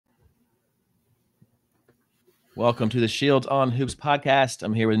Welcome to the Shields on Hoops podcast.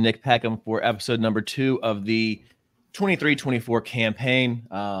 I'm here with Nick Peckham for episode number 2 of the 23-24 campaign.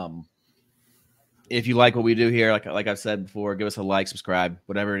 If you like what we do here, like I've said before, give us a like, subscribe,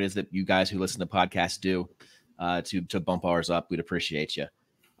 whatever it is that you guys who listen to podcasts do to bump ours up. We'd appreciate you.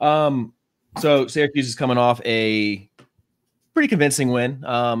 So Syracuse is coming off a pretty convincing win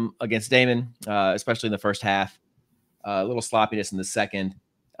against Daemen, especially in the first half. A little sloppiness in the second.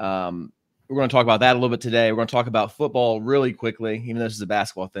 We're going to talk about that a little bit today. We're going to talk about football really quickly, even though this is a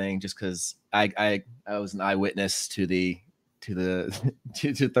basketball thing, just because I was an eyewitness to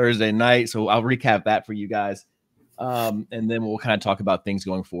Thursday night. So I'll recap that for you guys. And then we'll kind of talk about things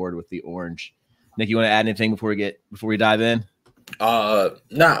going forward with the Orange. Nick, you want to add anything before we dive in? I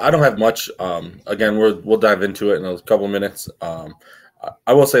don't have much. Again, we'll dive into it in a couple of minutes.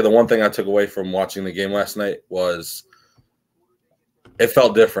 I will say the one thing I took away from watching the game last night was it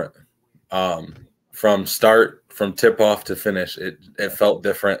felt different. From tip off to finish, it felt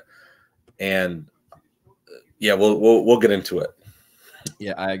different, and yeah, we'll get into it.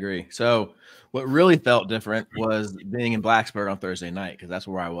 Yeah, I agree. So what really felt different was being in Blacksburg on Thursday night, because that's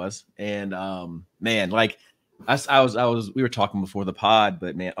where I was. And man, like we were talking before the pod,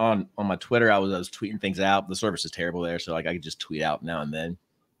 but man, on my Twitter, I was tweeting things out. The service is terrible there, so like I could just tweet out now and then.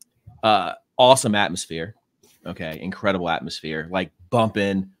 Awesome atmosphere. Okay, incredible atmosphere. Like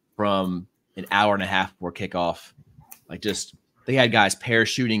bumping from an hour and a half before kickoff. Like just they had guys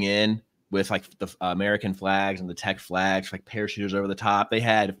parachuting in with like the American flags and the Tech flags, like parachuters over the top. They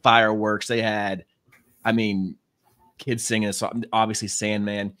had fireworks. They had, kids singing a song. Obviously,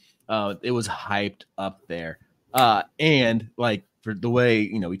 Sandman. It was hyped up there. And like for the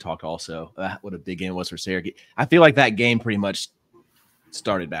way we talked also what a big game it was for Syracuse. I feel like that game pretty much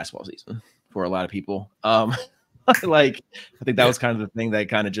started basketball season for a lot of people. Like I think that was kind of the thing that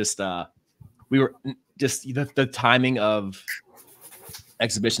kind of just we were just the timing of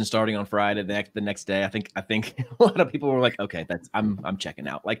exhibition starting on Friday, the next day. I think a lot of people were like, okay, I'm checking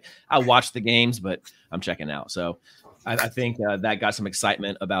out. Like I watched the games, but I'm checking out. So I think that got some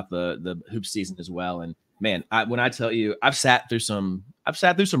excitement about the hoop season as well. And man, when I tell you, I've sat through some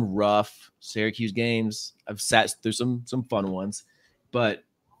rough Syracuse games. I've sat through some fun ones, but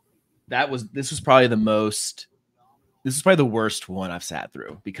this was probably the worst one I've sat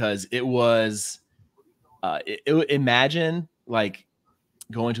through, because it was imagine like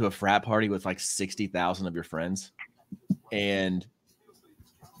going to a frat party with like 60,000 of your friends, and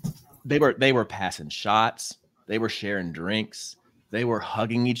they were passing shots, they were sharing drinks, they were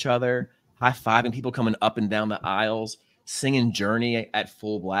hugging each other, high-fiving people coming up and down the aisles, singing Journey at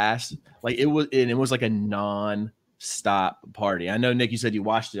full blast. Like it was like a non-stop party. I know, Nick, you said you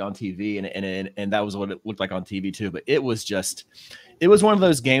watched it on TV, and that was what it looked like on TV too, but it was one of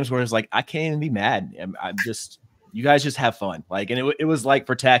those games where it's like, I can't even be mad. I'm just, you guys just have fun. Like, and it was like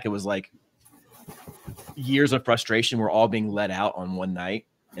for Tech, it was like years of frustration were all being let out on one night,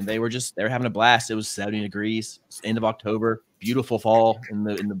 and they were having a blast. It was 70 degrees, end of October, beautiful fall in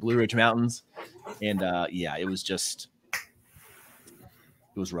the Blue Ridge Mountains. And yeah, it was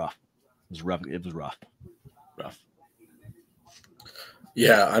rough. It was rough.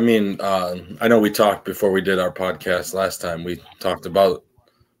 Yeah, I know we talked before we did our podcast last time. We talked about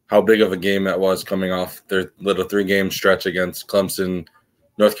how big of a game that was coming off their little 3-game stretch against Clemson,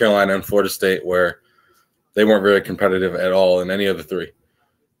 North Carolina, and Florida State, where they weren't very competitive at all in any of the three.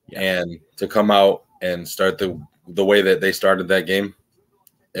 Yeah. And to come out and start the way that they started that game,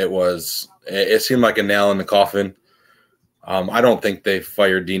 it seemed like a nail in the coffin. I don't think they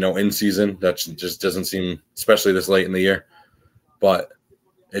fired Dino in season. That just doesn't seem, especially this late in the year. But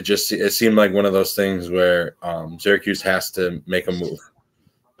it seemed like one of those things where Syracuse has to make a move.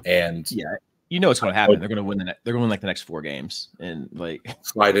 And yeah, it's going to happen. They're going to win they're going to win like the next 4 games and like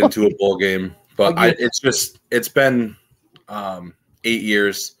slide into a bowl game. But it's been 8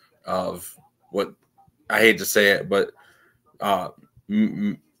 years of what, I hate to say it, but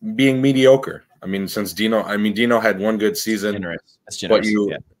being mediocre. Since Dino had one good season, That's generous.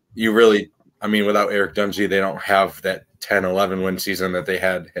 But you really, without Eric Dungy, they don't have that 10-11 win season that they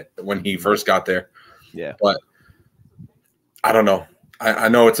had when he first got there. Yeah. But I don't know. I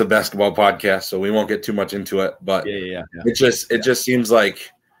know it's a basketball podcast, so we won't get too much into it. But it just seems like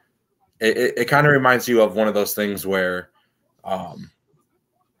it kind of reminds you of one of those things where a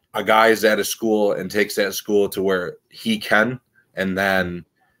guy is at a school and takes that school to where he can, and then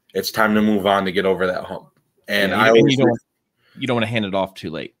it's time to move on to get over that hump. And you don't want to hand it off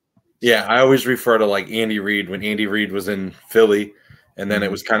too late. Yeah, I always refer to like Andy Reid when Andy Reid was in Philly, and then it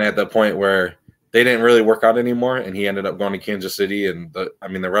was kind of at the point where they didn't really work out anymore, and he ended up going to Kansas City, and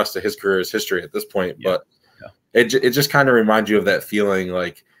the rest of his career is history at this point. Yeah. it just kind of reminds you of that feeling.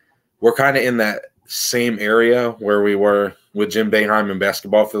 Like we're kind of in that same area where we were with Jim Boeheim in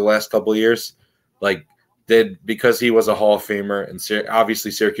basketball for the last couple of years. Like because he was a Hall of Famer, and obviously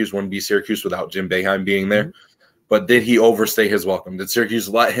Syracuse wouldn't be Syracuse without Jim Boeheim being there. Mm-hmm. But did he overstay his welcome? Did Syracuse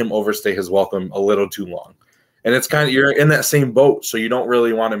let him overstay his welcome a little too long? And it's kind of, you're in that same boat, so you don't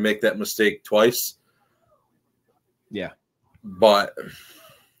really want to make that mistake twice. Yeah.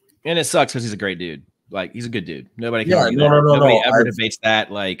 And it sucks because he's a great dude. Like, he's a good dude. Nobody can argue that. Nobody ever debates that.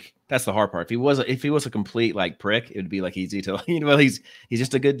 Like, that's the hard part. If he was a complete like prick, it would be like easy to, he's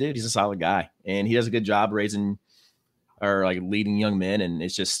just a good dude. He's a solid guy, and he does a good job raising or like leading young men. And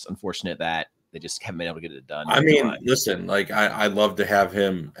it's just unfortunate that they just haven't been able to get it done. I mean, listen, like I'd love to have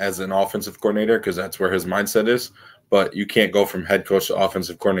him as an offensive coordinator because that's where his mindset is. But you can't go from head coach to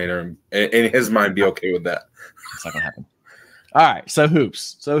offensive coordinator and in his mind be okay with that. It's not gonna happen. All right, so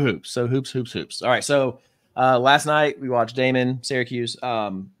hoops. All right, so last night we watched Daemen, Syracuse.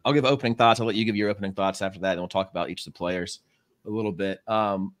 I'll give opening thoughts. I'll let you give your opening thoughts after that, and we'll talk about each of the players a little bit.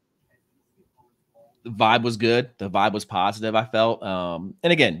 The vibe was good. The vibe was positive, I felt. And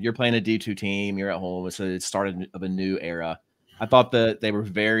again, you're playing a D2 team. You're at home. So it started of a new era. I thought that they were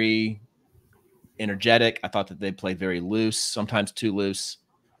very energetic. I thought that they played very loose, sometimes too loose.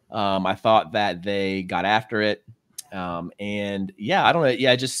 I thought that they got after it. And yeah, I don't know.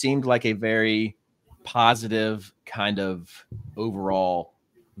 Yeah, it just seemed like a very positive kind of overall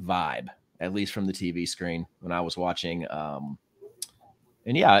vibe, at least from the TV screen when I was watching.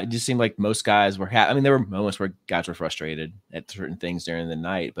 And yeah, it just seemed like most guys were I mean, there were moments where guys were frustrated at certain things during the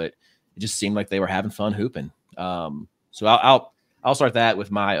night, but it just seemed like they were having fun hooping. So I'll start that with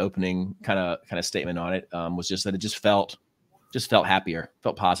my opening kind of statement on it. Was just that it just felt happier,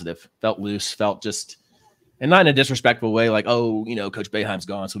 felt positive, felt loose, felt just, and not in a disrespectful way, like, oh, Coach Boeheim's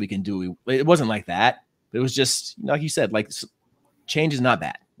gone, so we can do. It wasn't like that. But it was just, like you said, like change is not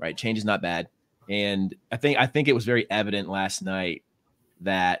bad, right? Change is not bad, and I think it was very evident last night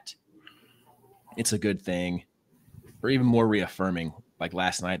that it's a good thing, or even more reaffirming, like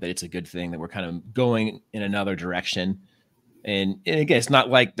last night, that it's a good thing that we're kind of going in another direction. And again, it's not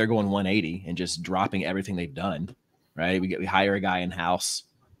like they're going 180 and just dropping everything they've done, right? We hire a guy in-house,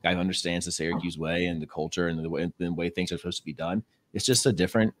 guy who understands the Syracuse way and the culture and the way things are supposed to be done. It's just a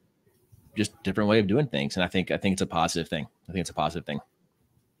different way of doing things. And I think it's a positive thing.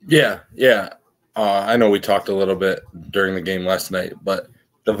 Yeah. I know we talked a little bit during the game last night, but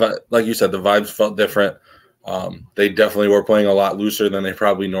like you said, the vibes felt different. They definitely were playing a lot looser than they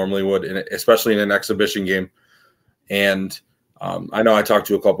probably normally would, especially in an exhibition game. And I know I talked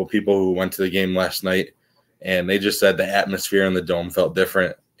to a couple people who went to the game last night, and they just said the atmosphere in the dome felt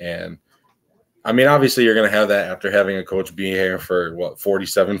different. And I mean, obviously you're going to have that after having a coach be here for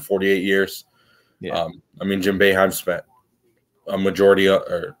 47, 48 years. Yeah. I mean, Jim Boeheim spent a majority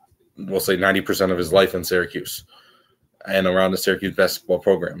or we'll say 90% of his life in Syracuse and around the Syracuse basketball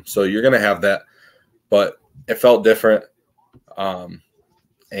program. So you're going to have that, but it felt different.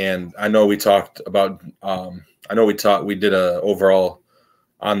 And I know we talked about, we did a overall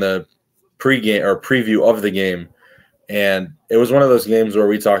on the pregame or preview of the game. And it was one of those games where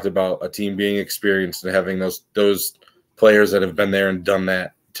we talked about a team being experienced and having those players that have been there and done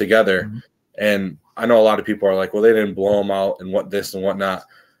that together. Mm-hmm. And I know a lot of people are like, well, they didn't blow them out and what this and whatnot.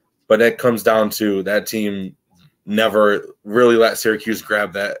 But it comes down to that team never really let Syracuse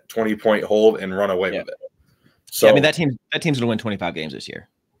grab that 20-point hold and run away with it. So I mean, that team's going to win 25 games this year.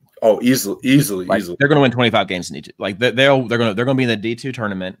 Oh, easily. They're going to win 25 games in each. Like they're going to be in the D2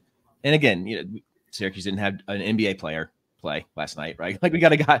 tournament. And again, Syracuse didn't have an NBA player play last night, right? Like we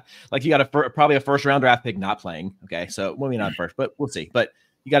got a guy, like you got probably a first round draft pick not playing. Okay, so maybe not first, but we'll see. But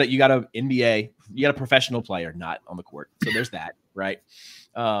you got a NBA, you got a professional player not on the court. So there's that, right?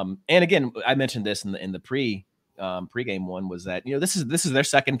 And again, I mentioned this in the pregame one was that this is their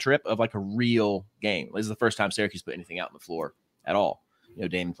second trip of like a real game. This is the first time Syracuse put anything out on the floor at all.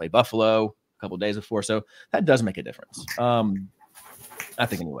 Daemen played Buffalo a couple of days before, so that does make a difference. I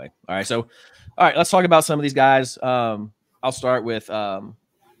think anyway. All right, let's talk about some of these guys. I'll start with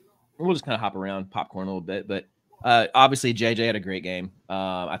we'll just kind of hop around popcorn a little bit, but obviously JJ had a great game.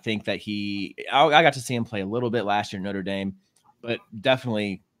 I think that I got to see him play a little bit last year in Notre Dame, but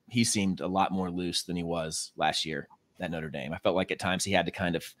definitely he seemed a lot more loose than he was last year at Notre Dame. I felt like at times he had to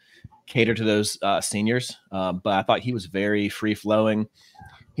kind of cater to those seniors, but I thought he was very free flowing.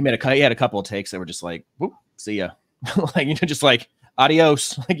 He had a couple of takes that were just like, whoop, see ya. Like, just like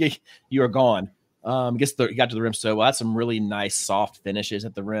adios, like you are gone. He got to the rim so well. Had some really nice soft finishes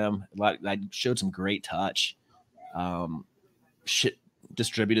at the rim. I showed some great touch.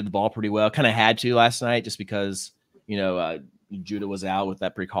 distributed the ball pretty well. Kind of had to last night just because, Judah was out with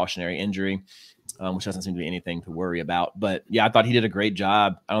that precautionary injury, which doesn't seem to be anything to worry about. But yeah, I thought he did a great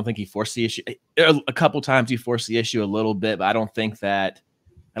job. I don't think he forced the issue. A couple times he forced the issue a little bit, but I don't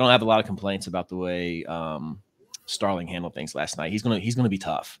have a lot of complaints about the way Starling handled things last night. He's gonna be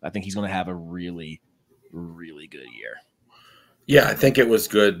tough. I think he's gonna have a really, really good year. Yeah, I think it was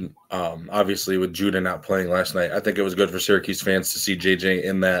good. Obviously, with Judah not playing last night, I think it was good for Syracuse fans to see JJ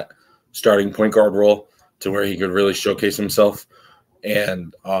in that starting point guard role, to where he could really showcase himself.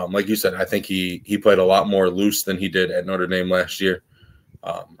 And like you said, I think he played a lot more loose than he did at Notre Dame last year.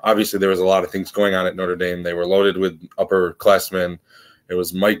 Obviously, there was a lot of things going on at Notre Dame. They were loaded with upperclassmen. It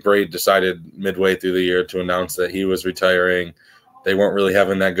was Mike Brade decided midway through the year to announce that he was retiring. They weren't really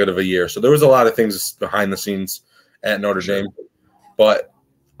having that good of a year. So there was a lot of things behind the scenes at Notre Dame. But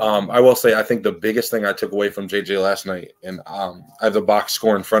I will say, I think the biggest thing I took away from JJ last night, and I have the box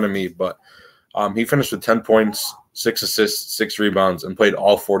score in front of me, but he finished with 10 points, 6 assists, 6 rebounds, and played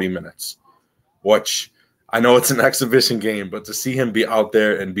all 40 minutes, which I know it's an exhibition game, but to see him be out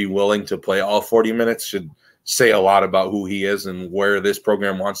there and be willing to play all 40 minutes should say a lot about who he is and where this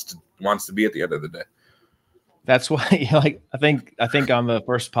program wants to be at the end of the day. That's why, I think on the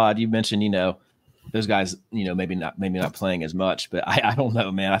first pod you mentioned, those guys, maybe not playing as much, but I don't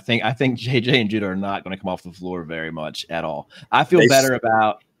know, man. I think JJ and Judah are not going to come off the floor very much at all. I feel better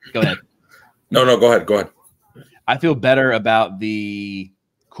about. Go ahead. No, go ahead. I feel better about the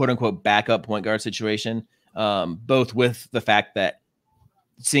quote unquote backup point guard situation, both with the fact that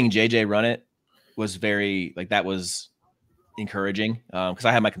seeing JJ run it was that was encouraging, because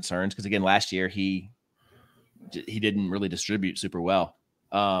I had my concerns, because again, last year he didn't really distribute super well.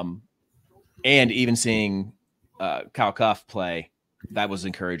 And even seeing Kyle Cuff play, that was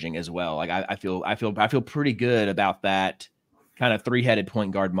encouraging as well. Like I feel pretty good about that kind of three-headed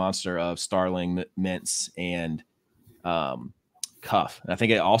point guard monster of Starling, Mintz, and Cuff. And I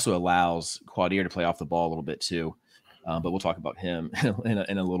think it also allows Quadier to play off the ball a little bit too. But we'll talk about him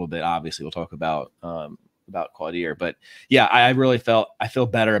in a little bit. Obviously, we'll talk about Quadier. But yeah, I feel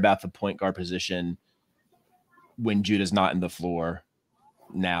better about the point guard position when Judah's not in the floor,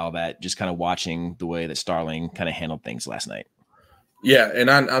 now that just kind of watching the way that Starling kind of handled things last night. Yeah, and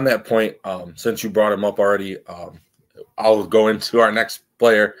on that point, since you brought him up already, I'll go into our next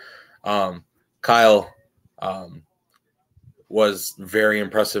player. Kyle was very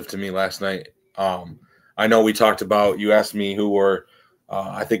impressive to me last night. I know we talked about, you asked me who were,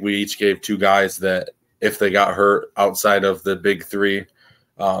 I think we each gave 2 guys that if they got hurt outside of the big 3,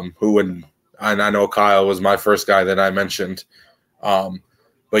 who would, and I know Kyle was my first guy that I mentioned.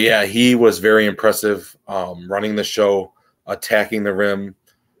 But yeah, he was very impressive, running the show, attacking the rim,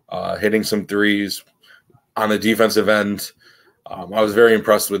 hitting some threes on the defensive end. I was very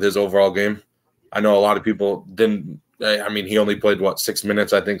impressed with his overall game. I know a lot of people didn't. I mean, he only played 6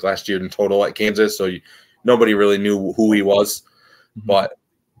 minutes, I think, last year in total at Kansas, so nobody really knew who he was. But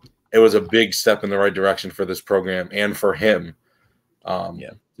it was a big step in the right direction for this program and for him,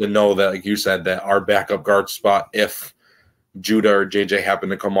 to know that, like you said, that our backup guard spot, if Judah or JJ happen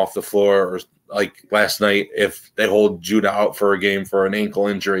to come off the floor, or like last night, if they hold Judah out for a game for an ankle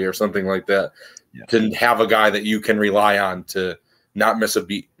injury or something like that, to have a guy that you can rely on to not miss a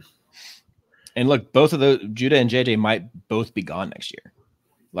beat. And look, both of those, Judah and JJ, might both be gone next year.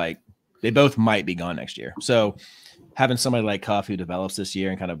 Like, they both might be gone next year. So having somebody like Cuff who develops this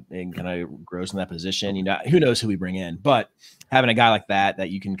year and kind of grows in that position, who knows who we bring in, but having a guy like that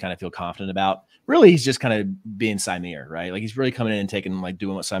you can kind of feel confident about. Really, he's just kind of being Samir, right? Like, he's really coming in and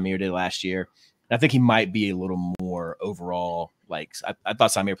doing what Samir did last year. And I think he might be a little more overall. Like, I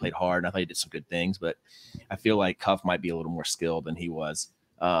thought Samir played hard, and I thought he did some good things, but I feel like Cuff might be a little more skilled than he was,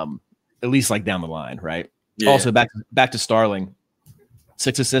 at least like down the line, right? Yeah. Also, back to Starling,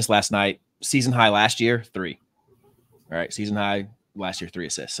 6 assists last night, season high last year, 3. All right, season high last year, 3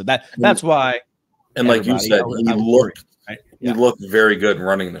 assists. So that's why. And like you said, he looked very good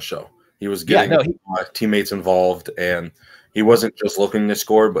running the show. He was getting teammates involved, and he wasn't just looking to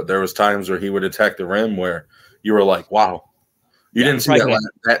score, but there was times where he would attack the rim where you were like, wow. You didn't see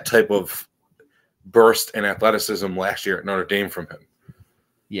that type of burst and athleticism last year at Notre Dame from him.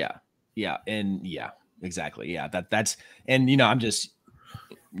 Yeah. Yeah. And exactly. Yeah. That's, and, I'm just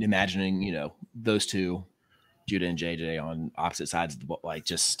imagining, those two, Judah and JJ, on opposite sides of the ball, like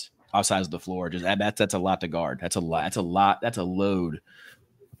just outside of the floor. Just that's a lot to guard. That's a lot. That's a load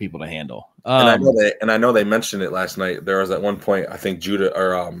for people to handle. And I know they mentioned it last night. There was at one point, I think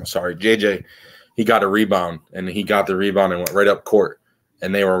JJ, he got a rebound, and he got the rebound and went right up court,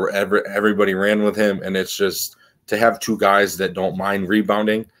 and everybody ran with him. And it's just to have two guys that don't mind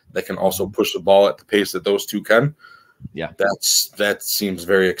rebounding, that can also push the ball at the pace that those two can. Yeah, that seems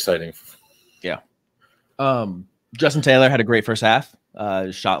very exciting. Yeah. Justin Taylor had a great first half.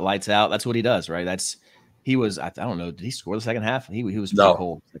 Shot lights out. That's what he does, right? He was. I don't know. Did he score the second half? He was pretty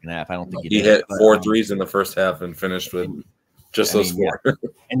cold second half. I don't think he did. Hit 4 threes in the first half and finished with just those 4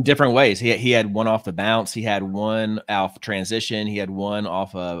 in different ways. He had one off the bounce. He had one off transition. He had one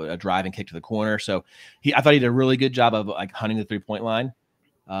off a driving kick to the corner. So I thought he did a really good job of like hunting the 3-point line.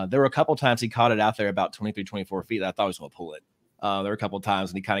 There were a couple of times he caught it out there about 23, 24 feet that I thought he was going to pull it. There were a couple of times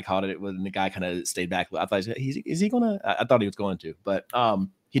and he kind of caught it when the guy kind of stayed back. I thought, is he going to? I thought he was going to, but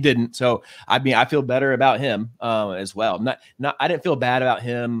he didn't. So I mean, I feel better about him as well. I didn't feel bad about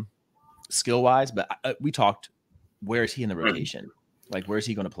him skill wise, but we talked. Where is he in the rotation? Like, where is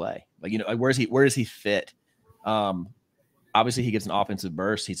he going to play? Like, like, where does he fit? Obviously, he gets an offensive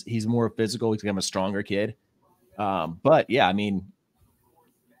burst. He's more physical. He's become a stronger kid. But yeah, I mean,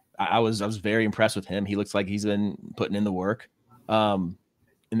 I was very impressed with him. He looks like he's been putting in the work. And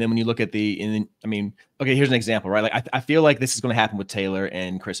then when you look at okay, here's an example, right? Like, I feel like this is going to happen with Taylor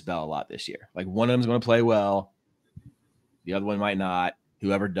and Chris Bell a lot this year. Like, one of them is going to play well, the other one might not.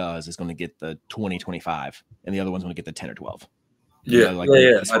 Whoever does is going to get the 20, 25, and the other one's going to get the 10 or 12. Yeah, I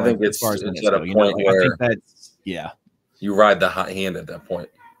think it's at a point where you ride the hot hand at that point.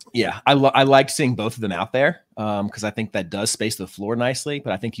 Yeah, I like seeing both of them out there because I think that does space the floor nicely,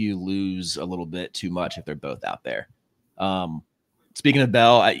 but I think you lose a little bit too much if they're both out there. Speaking of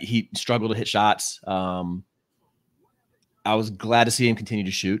Bell, he struggled to hit shots. I was glad to see him continue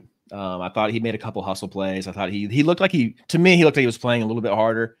to shoot. I thought he made a couple hustle plays. I thought he looked like he was playing a little bit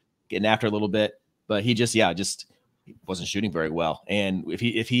harder, getting after a little bit, but he wasn't shooting very well. And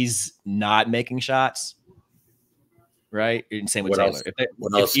if he's not making shots, right? And same with Taylor.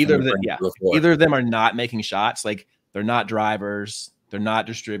 If either of them are not making shots, like they're not drivers, they're not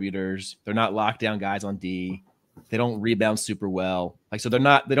distributors, they're not lockdown guys on D. They don't rebound super well. Like, so if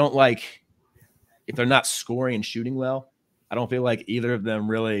they're not scoring and shooting well, I don't feel like either of them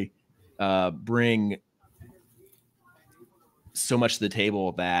really bring so much to the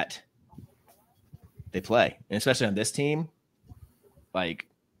table that they play. And especially on this team, like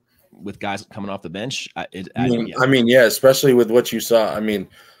with guys coming off the bench. Especially with what you saw. I mean,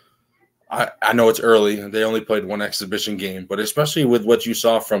 I know it's early. They only played one exhibition game, but especially with what you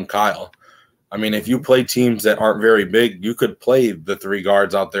saw from Kyle. I mean, if you play teams that aren't very big, you could play the 3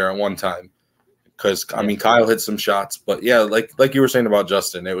 guards out there at one time. Because, I mean, Kyle hit some shots. But, yeah, like you were saying about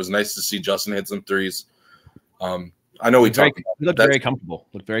Justin, it was nice to see Justin hit some threes. I know he looked very comfortable.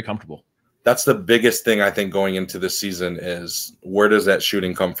 Looked very comfortable. That's the biggest thing, I think, going into this season is where does that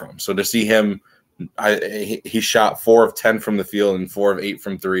shooting come from? So to see him, he shot 4 of 10 from the field and 4 of 8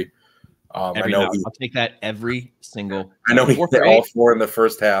 from 3. I'll take that every single. I know he hit all 4 in the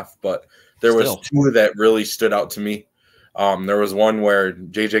first half, but there was 2 that really stood out to me. There was one where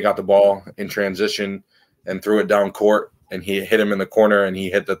JJ got the ball in transition and threw it down court, and he hit him in the corner, and he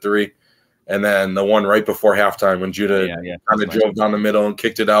hit the 3. And then the one right before halftime when Judah kind of drove down the middle and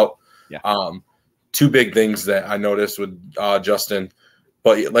kicked it out. Yeah. 2 big things that I noticed with Justin.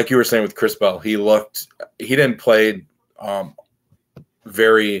 But like you were saying with Chris Bell, he didn't play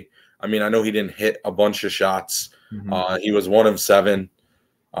very – I mean, I know he didn't hit a bunch of shots. Mm-hmm. He was 1 of 7.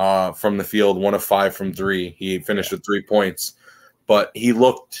 From the field, 1 of 5 from 3. He finished with 3 points, but he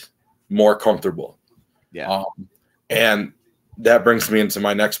looked more comfortable. Yeah. And that brings me into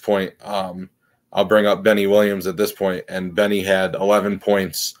my next point. I'll bring up Benny Williams at this point, and Benny had 11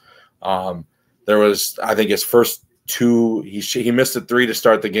 points. There was, I think, his first 2. He missed a 3 to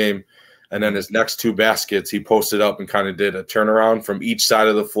start the game, and then his next 2 baskets, he posted up and kind of did a turnaround from each side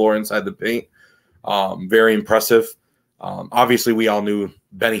of the floor inside the paint. Very impressive. Obviously, we all knew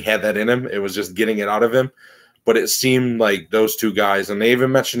Benny had that in him. It was just getting it out of him. But it seemed like those 2 guys, and they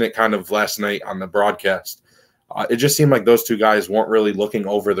even mentioned it kind of last night on the broadcast, it just seemed like those 2 guys weren't really looking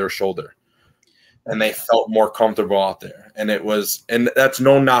over their shoulder. And they felt more comfortable out there. And that's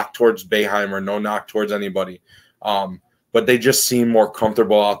no knock towards Boeheim or no knock towards anybody. But they just seemed more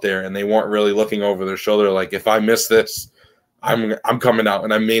comfortable out there, and they weren't really looking over their shoulder. Like, if I miss this, I'm coming out,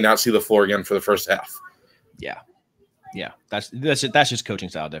 and I may not see the floor again for the first half. Yeah, that's just coaching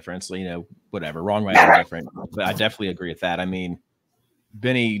style difference. Whatever, wrong, right, or different. But I definitely agree with that. I mean,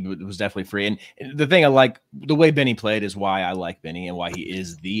 Benny was definitely free, and the thing I like, the way Benny played is why I like Benny and why he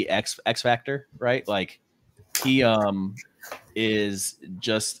is the X factor, right? Like, he is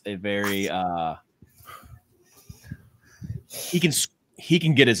just a very he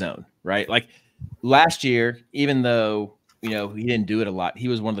can get his own, right? Like last year, even though he didn't do it a lot, he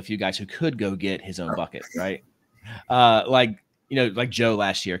was one of the few guys who could go get his own bucket, right? Like, like Joe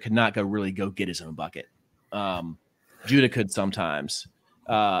last year could not really go get his own bucket. Judah could sometimes.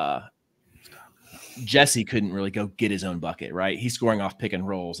 Jesse couldn't really go get his own bucket, right? He's scoring off pick and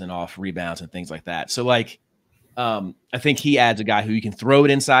rolls and off rebounds and things like that. So, like, I think he adds a guy who you can throw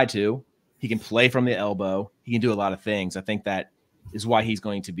it inside to. He can play from the elbow. He can do a lot of things. I think that is why he's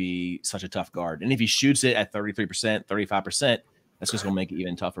going to be such a tough guard. And if he shoots it at 33%, 35%, that's just going to make it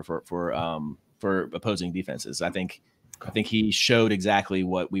even tougher for opposing defenses. I think he showed exactly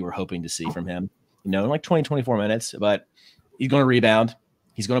what we were hoping to see from him, in like 20, 24 minutes, but he's going to rebound.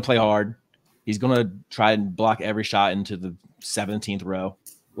 He's going to play hard. He's going to try and block every shot into the 17th row.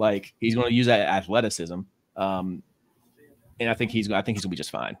 Like, he's going to use that athleticism. And I think he's going to be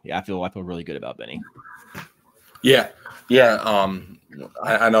just fine. Yeah, I feel really good about Benny. Yeah.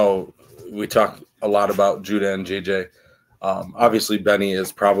 I know we talk a lot about Judah and JJ. Obviously, Benny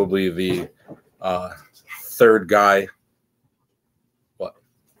is probably the third guy.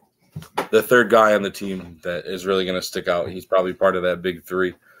 The third guy on the team that is really going to stick out. He's probably part of that big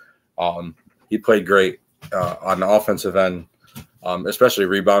three. He played great on the offensive end, especially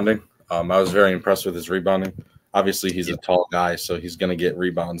rebounding. I was very impressed with his rebounding. Obviously, he's a tall guy, so he's going to get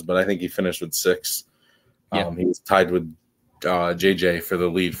rebounds, but I think he finished with 6. He was tied with JJ for the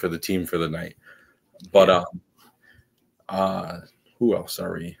lead for the team for the night. But who else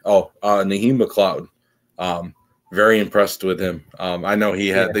are we? Naheem McLeod. Very impressed with him. I know he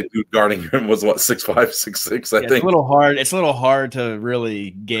had the dude guarding him was 6'5", 6'6". I think it's a little hard. It's a little hard to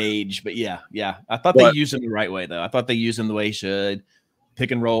really gauge, but yeah. I thought they used him the right way, though. I thought they used him the way he should.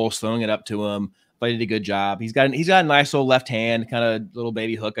 Pick and roll, throwing it up to him. They did a good job. He's got a nice little left hand, kind of little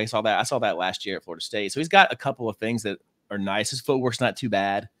baby hook. I saw that last year at Florida State. So he's got a couple of things that are nice. His footwork's not too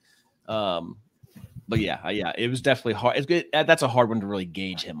bad. But yeah, it was definitely hard. It's good. That's a hard one to really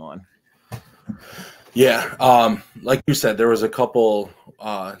gauge him on. Yeah, like you said, there was a couple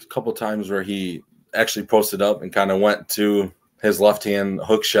times where he actually posted up and kind of went to his left hand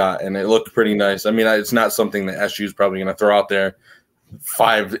hook shot, and it looked pretty nice. I mean, it's not something that SU is probably going to throw out there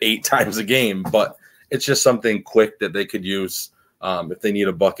 5-8 times a game, but it's just something quick that they could use if they need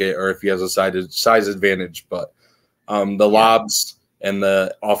a bucket or if he has a size advantage. But the lobs and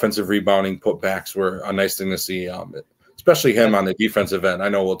the offensive rebounding putbacks were a nice thing to see, especially him on the defensive end. I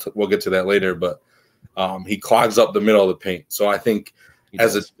know we'll get to that later, but he clogs up the middle of the paint. So I think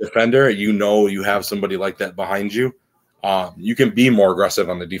as a defender, you have somebody like that behind you. You can be more aggressive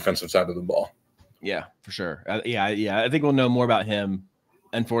on the defensive side of the ball. Yeah, for sure. I think we'll know more about him.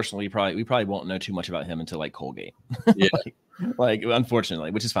 Unfortunately, we probably won't know too much about him until like Colgate. Yeah, like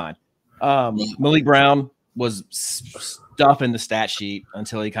unfortunately, which is fine. Malik Brown was stuffing the stat sheet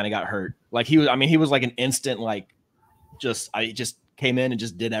until he kind of got hurt. Like he was like an instant just came in and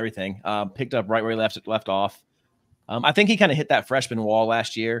just did everything. Picked up right where he left off. I think he kind of hit that freshman wall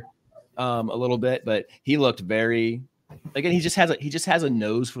last year a little bit, but he looked very. Again, he just has a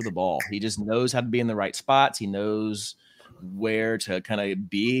nose for the ball. He just knows how to be in the right spots. He knows where to kind of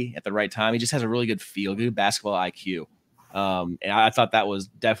be at the right time. He just has a really good feel, good basketball IQ. And I thought that was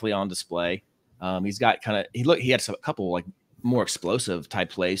definitely on display. He's got he had a couple like more explosive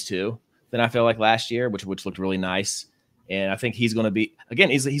type plays too than I feel like last year, which looked really nice. And I think he's going to be, again,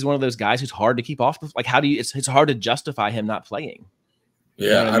 he's one of those guys who's hard to keep off. Like, it's hard to justify him not playing.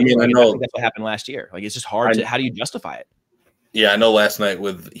 Yeah, I mean, I know. I think that's what happened last year. Like, it's just hard how do you justify it? Yeah, I know last night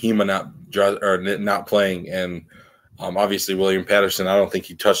with Hema not playing, and obviously William Patterson, I don't think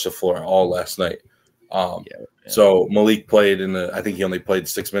he touched the floor at all last night. So Malik played I think he only played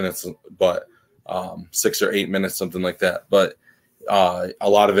 6 minutes, but 6 or 8 minutes, something like that. But a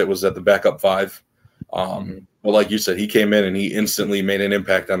lot of it was at the backup 5. But like you said, he came in and he instantly made an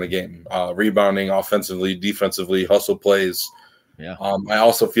impact on the game, rebounding, offensively, defensively, hustle plays. Yeah. I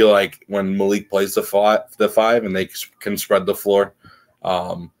also feel like when Malik plays the 5 and they can spread the floor,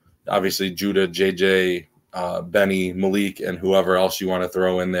 obviously Judah, JJ, Benny, Malik, and whoever else you want to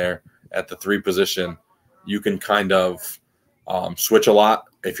throw in there at the 3 position, you can kind of switch a lot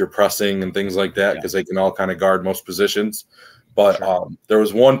if you're pressing and things like that because they can all kind of guard most positions. But there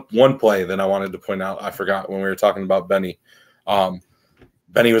was one play that I wanted to point out. I forgot when we were talking about Benny.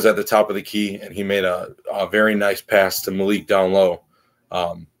 Benny was at the top of the key, and he made a very nice pass to Malik down low.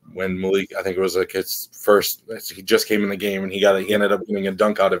 When Malik, I think it was like his first, he just came in the game, and he ended up getting a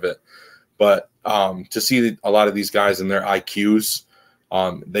dunk out of it. But to see a lot of these guys and their IQs,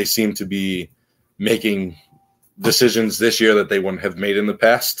 they seem to be making decisions this year that they wouldn't have made in the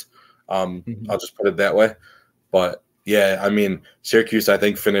past. I'll just put it that way. But yeah, I mean, Syracuse, I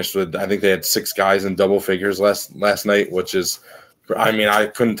think, finished with, I think they had 6 guys in double figures last night, which is I mean, I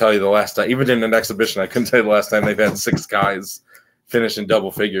couldn't tell you the last time. Even in an exhibition, I couldn't tell you the last time they've had 6 guys finish in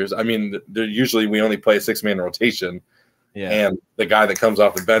double figures. I mean, usually we only play 6-man rotation, and the guy that comes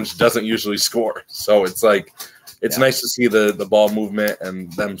off the bench doesn't usually score. So it's like it's nice to see the ball movement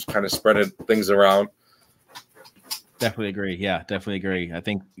and them kind of spreading things around. Definitely agree. Yeah, definitely agree. I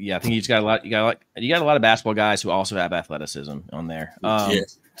think you just got a lot. You got a lot of basketball guys who also have athleticism on there.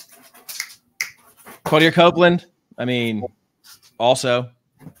 Quadir Copeland. I mean, also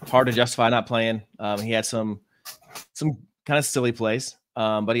hard to justify not playing. He had some kind of silly plays,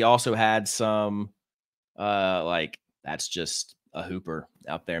 but he also had some like that's just a hooper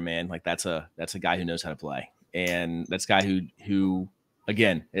out there, man. Like that's a guy who knows how to play, and that's a guy who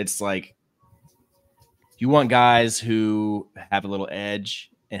again, it's like. You want guys who have a little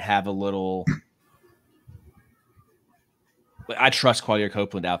edge and have a little. I trust Quadir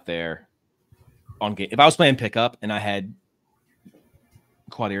Copeland out there on game. If I was playing pickup and I had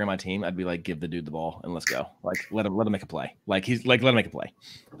Quadir on my team, I'd be like, give the dude the ball and let's go. Like, let him make a play. Let him make a play.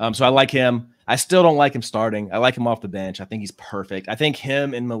 So I like him. I still don't like him starting. I like him off the bench. I think he's perfect. I think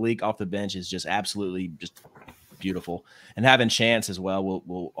him and Malik off the bench is just absolutely just beautiful. And having Chance as well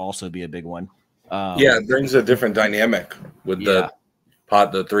will also be a big one. It brings a different dynamic with the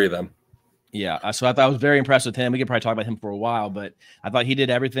three of them. Yeah, so I thought I was very impressed with him. We could probably talk about him for a while, but I thought he did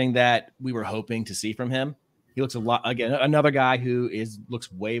everything that we were hoping to see from him. He looks another guy who looks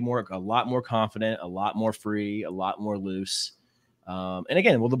a lot more confident, a lot more free, a lot more loose. And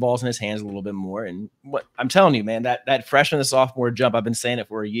again, the ball's in his hands a little bit more. And what I'm telling you, man, that freshman to sophomore jump, I've been saying it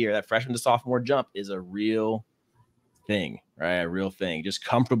for a year. That freshman to sophomore jump is a real thing, right? A real thing. Just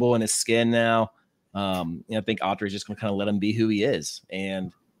comfortable in his skin now. I think Autry is just going to kind of let him be who he is,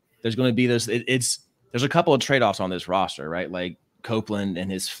 and there's going to be there's a couple of trade-offs on this roster, right? Like Copeland and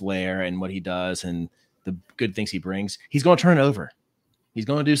his flair and what he does and the good things he brings. He's going to turn it over. He's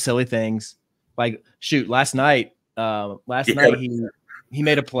going to do silly things. Like last night he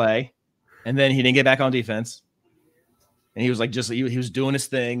made a play, and then he didn't get back on defense, and he was like he was doing his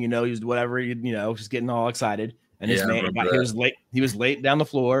thing, he was whatever, just getting all excited. And he was late down the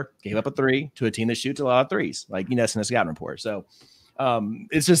floor, gave up a 3 to a team that shoots a lot of threes, like that's in the scouting report. So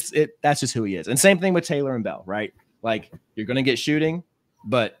that's just who he is. And same thing with Taylor and Bell, right? Like you're going to get shooting,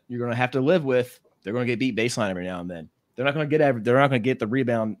 but you're going to have to live with they're going to get beat baseline every now and then. They're not going to get the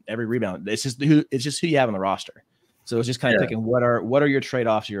rebound every rebound. It's just who you have on the roster. So it's just kind of picking what are your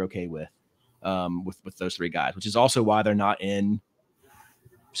trade-offs you're okay with those 3 guys, which is also why they're not in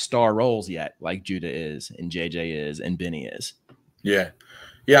star roles yet, like Judah is and JJ is and Benny is. Yeah.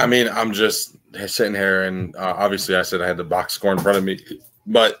 I mean, I'm just sitting here, and obviously I said I had the box score in front of me,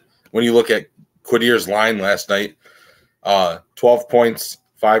 but when you look at Quadir's line last night, 12 points,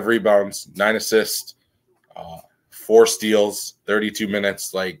 5 rebounds, 9 assists, 4 steals, 32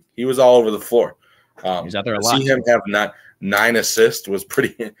 minutes. Like he was all over the floor. He's out there a lot. See him have 9 assists was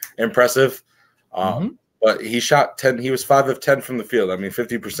pretty impressive. But he shot 10. He was 5 of 10 from the field. I mean,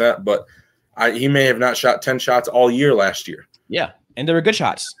 50%. But he may have not shot 10 shots all year last year. Yeah, and they were good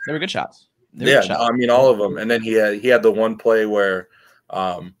shots. I mean, all of them. And then he had the one play where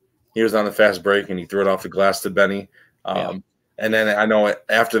he was on the fast break and he threw it off the glass to Benny. And then I know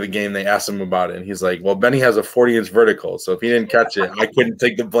after the game they asked him about it, and he's like, "Well, Benny has a 40-inch vertical, so if he didn't catch it, I couldn't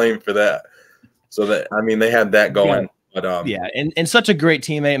take the blame for that." So they had that going. But and such a great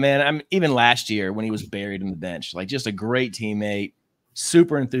teammate, man. Even last year when he was buried in the bench, like just a great teammate,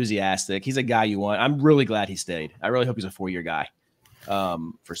 super enthusiastic. He's a guy you want. I'm really glad he stayed. I really hope he's a 4-year guy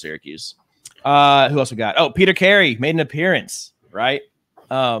for Syracuse. Who else we got? Oh, Peter Carey made an appearance, right?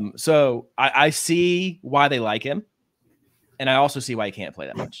 So I see why they like him, and I also see why he can't play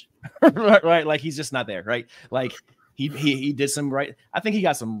that much, right? Like he's just not there, right? Like he did some right. I think he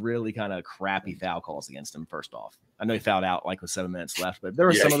got some really kind of crappy foul calls against him. First off, I know he fouled out like with 7 minutes left, but there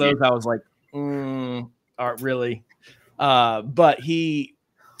were some of those I was like, aren't really. But he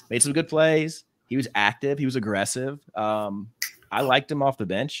made some good plays. He was active. He was aggressive. I liked him off the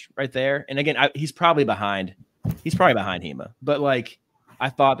bench right there. And again, he's probably behind. He's probably behind Hema. But like, I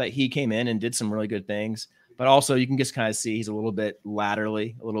thought that he came in and did some really good things. But also, you can just kind of see he's a little bit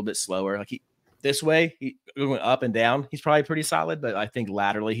laterally, a little bit slower. Like this way, he went up and down. He's probably pretty solid, but I think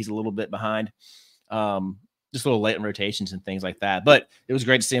laterally he's a little bit behind. Just a little late in rotations and things like that. But it was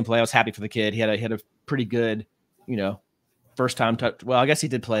great to see him play. I was happy for the kid. He had a pretty good, first time touch. Well, I guess he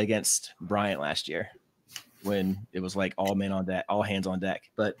did play against Bryant last year when it was like all men on deck, all hands on deck.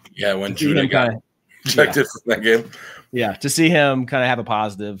 But yeah, when Judah got ejected from that game. Yeah, to see him kind of have a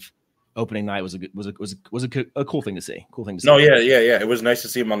positive opening night was a cool thing to see. No, yeah. It was nice to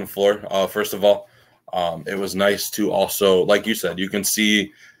see him on the floor. First of all, It was nice to also, like you said, you can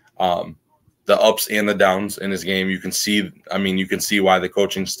see the ups and the downs in his game. You can see, you can see why the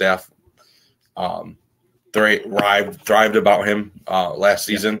coaching staff thrived about him last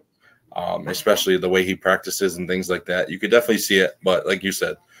season, especially the way he practices and things like that. You could definitely see it, but like you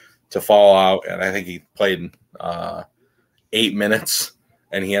said, to fall out, and I think he played 8 minutes,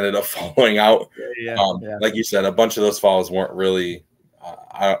 and he ended up falling out. Like you said, a bunch of those falls weren't really.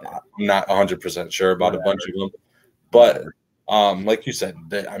 I'm not 100% sure about a bunch of them, but like you said,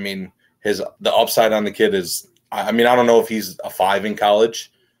 the upside on the kid is. I don't know if he's a 5 in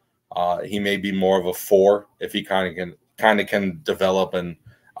college. He may be more of a 4 if he kind of can develop an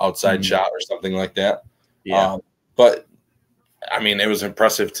outside shot or something like that. Yeah. But it was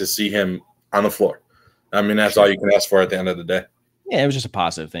impressive to see him on the floor. That's all you can ask for at the end of the day. Yeah, it was just a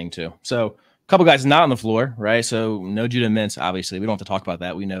positive thing too. So a couple guys not on the floor, right? So no Judah Mintz, obviously. We don't have to talk about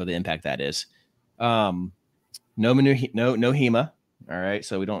that. We know the impact that is. No Hema. All right.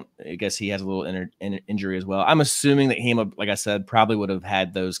 So I guess he has a little injury as well. I'm assuming that Hema, like I said, probably would have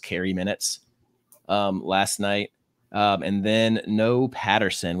had those carry minutes last night. And then no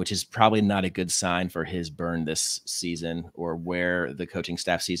Patterson, which is probably not a good sign for his burn this season or where the coaching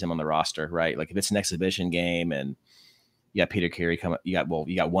staff sees him on the roster, right? Like if it's an exhibition game and you got Peter Carey you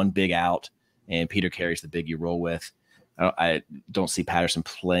got one big out and Peter Carey's the big you roll with. I don't see Patterson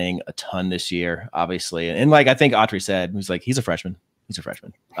playing a ton this year, obviously. And like I think Autry said, he's a freshman.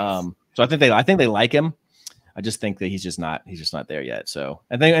 So I think they like him. I just think that he's just not there yet. So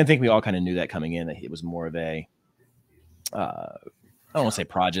I think we all kind of knew that coming in, that it was more of a I don't want to say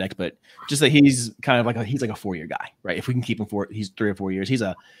project, but just that he's kind of like a 4-year guy, right? If we can keep him he's 3 or 4 years, he's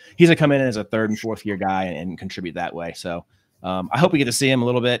a come in as a 3rd and 4th year guy and contribute that way. So I hope we get to see him a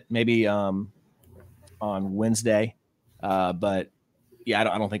little bit, maybe on Wednesday. But yeah,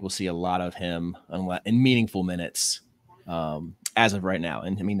 I don't think we'll see a lot of him in meaningful minutes as of right now.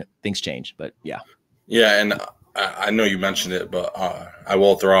 And things change, but yeah. Yeah, and I know you mentioned it, but I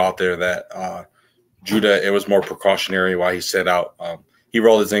will throw out there that Judah, it was more precautionary why he sat out. He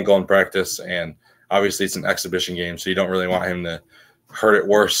rolled his ankle in practice, and obviously it's an exhibition game, so you don't really want him to hurt it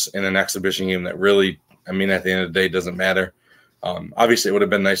worse in an exhibition game that really, at the end of the day, doesn't matter. Obviously, it would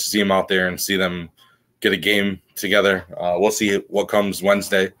have been nice to see him out there and see them get a game together. We'll see what comes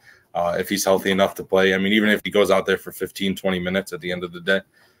Wednesday if he's healthy enough to play. Even if he goes out there for 15, 20 minutes at the end of the day,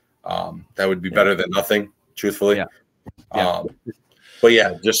 that would be better than nothing, truthfully. Yeah. But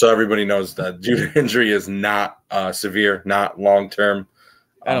yeah, just so everybody knows, that Judah injury is not severe, not long term.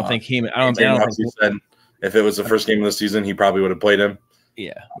 I don't think he. Said if it was the first game of the season, he probably would have played him.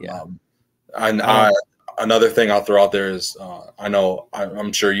 Yeah. Another thing I'll throw out there is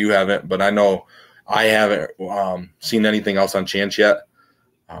I'm sure you haven't, but I know I haven't seen anything else on Chance yet.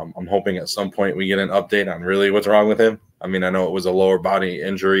 I'm hoping at some point we get an update on really what's wrong with him. I know it was a lower body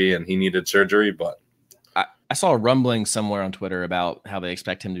injury and he needed surgery, but I saw a rumbling somewhere on Twitter about how they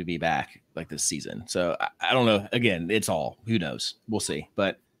expect him to be back like this season. So I don't know. Again, who knows? We'll see.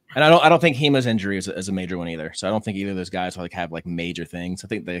 But I don't think Hema's injury is a major one either. So I don't think either of those guys will have major things. I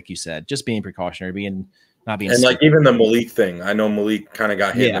think, like you said, just being precautionary, not being. And even the Malik thing, I know Malik kind of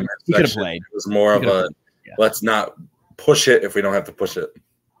got hit. Yeah, he could have played. It was more of a let's not push it if we don't have to push it.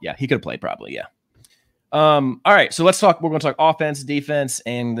 Yeah, he could have played probably. Yeah. All right, so let's talk. We're going to talk offense, defense,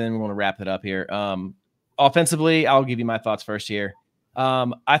 and then we're going to wrap it up here. Offensively, I'll give you my thoughts first here.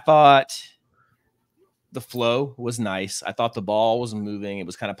 I thought the flow was nice. I thought the ball was moving. It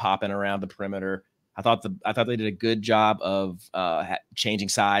was kind of popping around the perimeter. I thought they did a good job of changing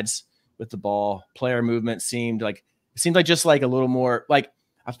sides with the ball. Player movement seemed like just like a little more like,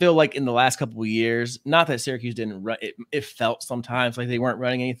 I feel like in the last couple of years, not that Syracuse didn't run, it felt sometimes like they weren't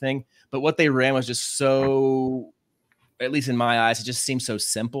running anything, but what they ran was just so, at least in my eyes, it just seemed so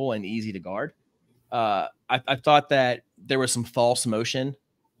simple and easy to guard. I thought that there was some false motion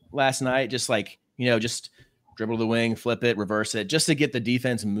last night, just just dribble to the wing, flip it, reverse it, just to get the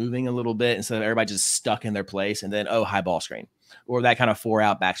defense moving a little bit instead of everybody just stuck in their place and then, high ball screen or that kind of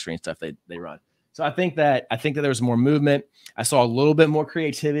 4-out back screen stuff they run. So I think that there was more movement. I saw a little bit more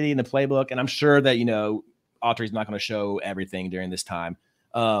creativity in the playbook, and I'm sure that, Autry's not going to show everything during this time.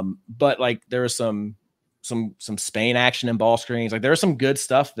 But there was some Spain action and ball screens. There was some good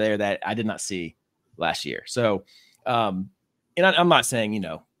stuff there that I did not see last year. So, and I'm not saying,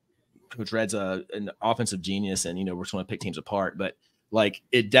 Coach Red's an offensive genius and, we're just going to pick teams apart, but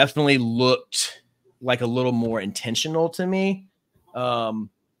it definitely looked like a little more intentional to me.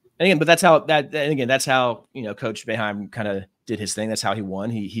 And again, but that's how Coach Boeheim kind of did his thing. That's how he won.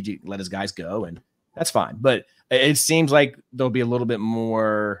 He let his guys go, and that's fine. But it seems like there'll be a little bit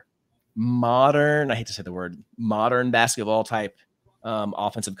more modern, I hate to say the word, modern basketball type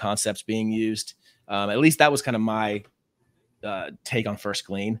offensive concepts being used. At least that was kind of my take on first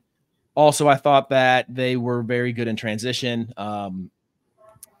glean. Also, I thought that they were very good in transition.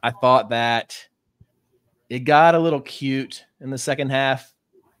 I thought that it got a little cute in the second half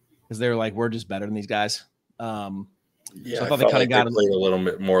because they were like, we're just better than these guys. Yeah, so I I thought felt they kind like of got they played a little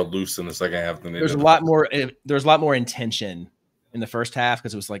bit more loose in the second half than they there's did. a lot more. There's a lot more intention in the first half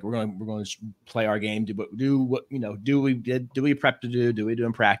because it was like we're going to play our game, do what do we prep to do we do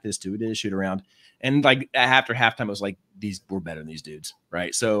in practice, do we do a shoot around, and like after halftime it was like we're better than these dudes,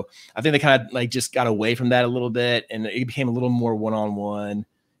 right? So I think they kind of like just got away from that a little bit, and it became a little more one-on-one,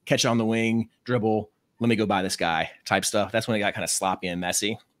 catch on the wing, dribble, let me go by this guy type stuff. That's when it got kind of sloppy and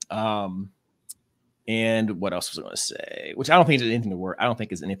messy. And what else was I going to say? Which I don't think is anything to worry. I don't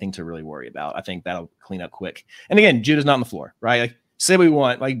think is anything to really worry about. I think that'll clean up quick. And again, Judah's not on the floor, right? Like say what we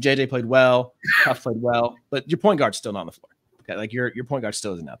want. Like JJ played well, Huff played well, but your point guard's still not on the floor. Okay, like your point guard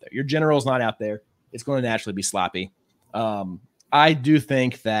still isn't out there. Your general's not out there. It's going to naturally be sloppy. I do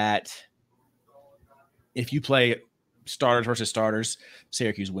think that if you play starters versus starters,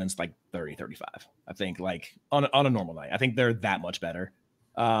 Syracuse wins like 30-35. I think like on a normal night. I think they're that much better.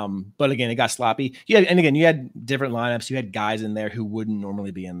 But again, it got sloppy. You had different lineups. You had guys in there who wouldn't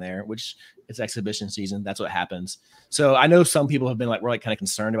normally be in there, which it's exhibition season. That's what happens. So I know some people have been like, we're like kind of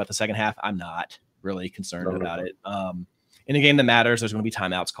concerned about the second half. I'm not really concerned about it. In a game that matters, there's going to be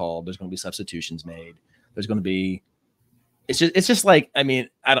timeouts called. There's going to be substitutions made. There's going to be, it's just like, I mean,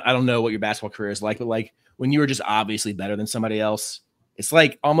 I don't know what your basketball career is like, but like when you were just obviously better than somebody else, it's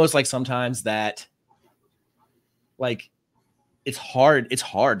like almost like sometimes that like, it's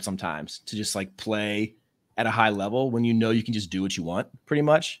hard sometimes to just like play at a high level when you know you can just do what you want pretty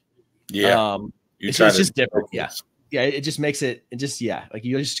much. Yeah. It's just different. Yeah. Yeah. It just makes it like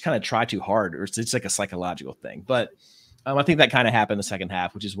you just kind of try too hard, or it's like a psychological thing. But I think that kind of happened in the second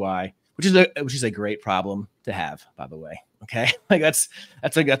half, which is a great problem to have, by the way. Okay. Like that's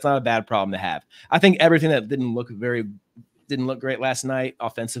not a bad problem to have. I think everything that didn't look great last night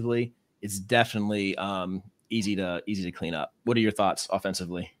offensively is definitely easy to clean up. What are your thoughts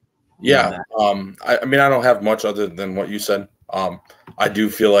offensively? Yeah. I mean, I don't have much other than what you said. I do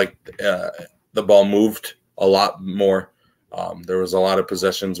feel like the ball moved a lot more. There was a lot of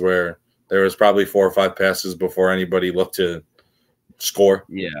possessions where there was probably 4 or 5 passes before anybody looked to score.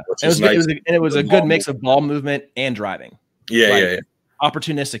 Yeah. It was a good mix of ball movement and driving. Yeah.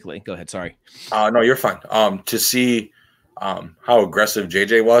 Opportunistically. Go ahead. Sorry. No, you're fine. To see how aggressive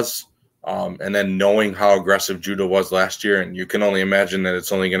JJ was, and then knowing how aggressive Judah was last year, and you can only imagine that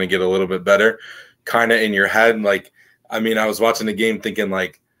it's only going to get a little bit better, kind of in your head. Like, I mean, I was watching the game thinking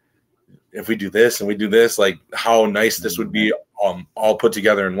like, if we do this and we do this, like how nice this would be all put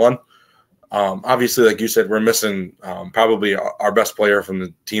together in one. Obviously, like you said, we're missing probably our best player from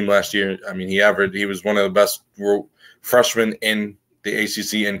the team last year. I mean, he was one of the best freshmen in the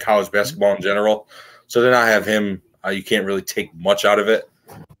ACC and college basketball in general. So to not have him, you can't really take much out of it.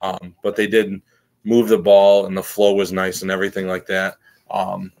 But they did move the ball and the flow was nice and everything like that.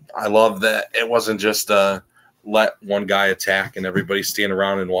 I love that it wasn't just let one guy attack and everybody stand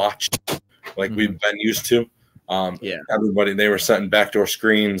around and watch like we've been used to. Everybody, they were setting backdoor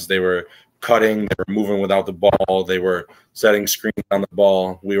screens. They were cutting. They were moving without the ball. They were setting screens on the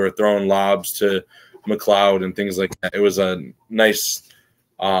ball. We were throwing lobs to McLeod and things like that. It was a nice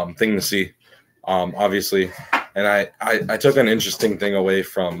thing to see, obviously. And I took an interesting thing away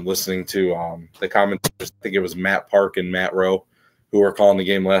from listening to the commentators. I think it was Matt Park and Matt Rowe who were calling the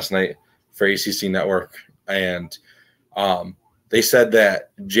game last night for ACC Network. And they said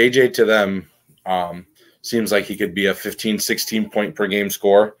that JJ to them seems like he could be a 15, 16 point per game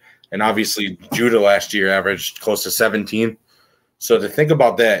scorer. And obviously Judah last year averaged close to 17. So to think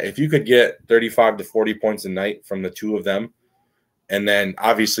about that, if you could get 35 to 40 points a night from the two of them, and then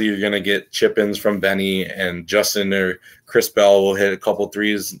obviously you're going to get chip-ins from Benny, and Justin or Chris Bell will hit a couple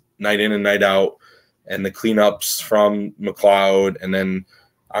threes night in and night out, and the cleanups from McLeod. And then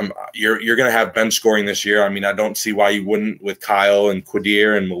you're going to have bench scoring this year. I mean, I don't see why you wouldn't with Kyle and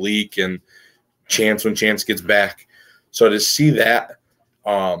Quadir and Malik and Chance when Chance gets back. So to see that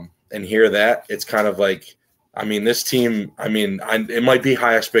and hear that, it's kind of like, I mean, this team, it might be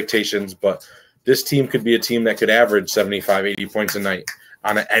high expectations, but this team could be a team that could average 75, 80 points a night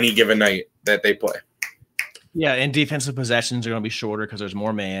on any given night that they play. Yeah, and defensive possessions are going to be shorter because there's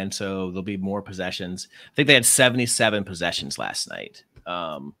more man, so there'll be more possessions. I think they had 77 possessions last night.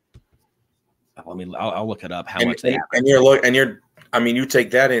 I'll look it up. How much they have. You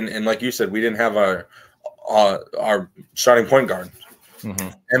take that in, and like you said, we didn't have our starting point guard.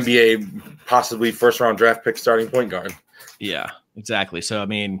 NBA possibly first-round draft pick starting point guard. Yeah, exactly. So, I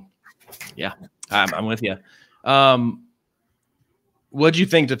mean, yeah, I'm with you. What'd you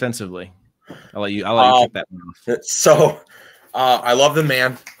think defensively? I'll let you kick that one off. So, I love the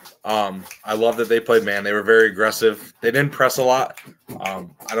man. I love that they played man. They were very aggressive. They didn't press a lot.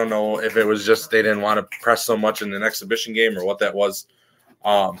 I don't know if it was just they didn't want to press so much in an exhibition game or what that was.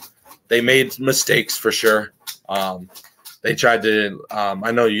 They made mistakes for sure. They tried to. I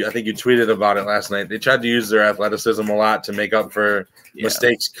think you tweeted about it last night. They tried to use their athleticism a lot to make up for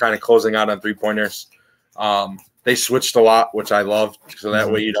mistakes, kind of closing out on 3-pointers. They switched a lot, which I loved, so that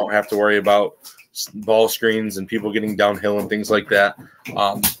way you don't have to worry about ball screens and people getting downhill and things like that.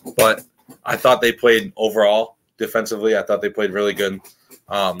 But I thought they played overall defensively. I thought they played really good.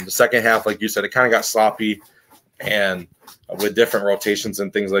 The second half, like you said, it kind of got sloppy, and with different rotations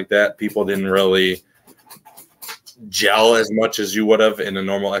and things like that, people didn't really gel as much as you would have in a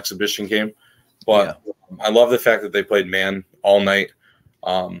normal exhibition game. But I love the fact that they played man all night.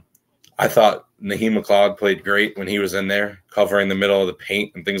 I thought Naheem McLeod played great when he was in there, covering the middle of the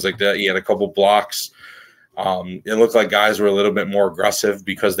paint and things like that. He had a couple blocks. It looked like guys were a little bit more aggressive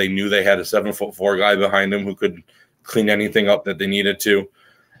because they knew they had a 7'4" guy behind them who could clean anything up that they needed to.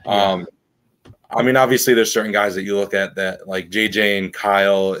 I mean, obviously, there's certain guys that you look at that, like JJ and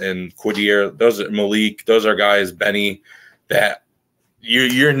Kyle and Quadir. Those are Malik. Those are guys, Benny, that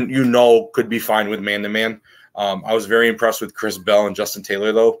you know could be fine with man to man. I was very impressed with Chris Bell and Justin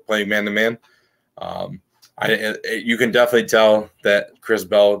Taylor though playing man to man. You can definitely tell that Chris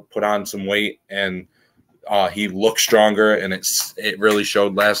Bell put on some weight and he looked stronger, and it really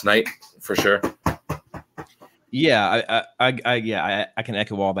showed last night for sure. Yeah, I can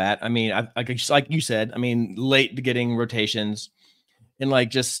echo all that. I mean, like you said, I mean, late to getting rotations and like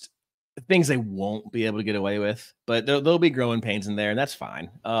just things they won't be able to get away with, but there'll be growing pains in there, and that's fine.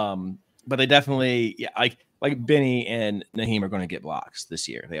 But they definitely, like Benny and Naheem are going to get blocks this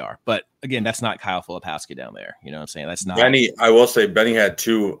year. They are, but again, that's not Kyle Filipowski down there. You know what I'm saying? That's not Benny. I will say Benny had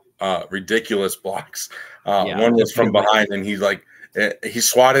two ridiculous blocks. One was from behind, and he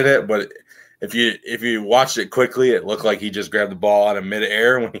swatted it, but if you watched it quickly, it looked like he just grabbed the ball out of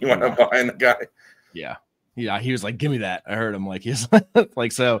midair when he went up behind the guy. Yeah. He was like, "Give me that." I heard him like he's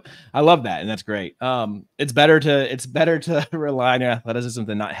like, so I love that, and that's great. It's better to rely on your athleticism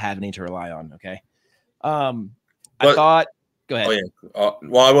than not have any to rely on. Okay. I thought. Go ahead. Oh yeah.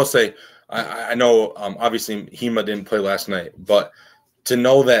 Well, I will say, I know. Obviously, Hema didn't play last night, but to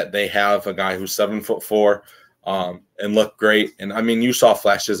know that they have a guy who's 7'4", and looked great, and I mean, you saw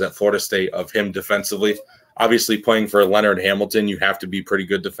flashes at Florida State of him defensively. Obviously, playing for Leonard Hamilton, you have to be pretty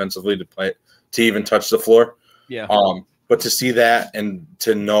good defensively to even touch the floor. Yeah. But to see that and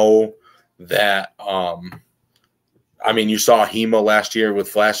to know that, I mean, you saw Hema last year with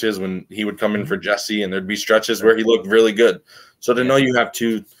flashes when he would come in for Jesse, and there'd be stretches where he looked really good. So to know you have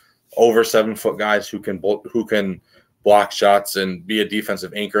two over 7-foot guys who can block shots and be a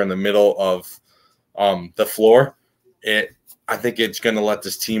defensive anchor in the middle of the floor, I think it's going to let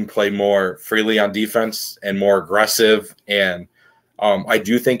this team play more freely on defense and more aggressive. And I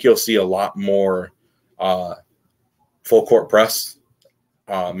do think you'll see a lot more full court press,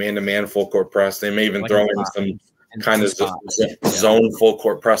 man-to-man full court press. They may even throw in some kind of zone full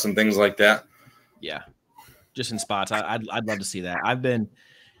court press and things like that. Yeah, just in spots. I'd love to see that.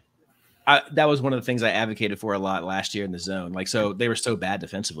 That was one of the things I advocated for a lot last year in the zone. Like, so they were so bad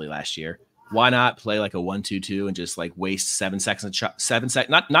defensively last year. Why not play like a 1-2-2 and just like waste 7 seconds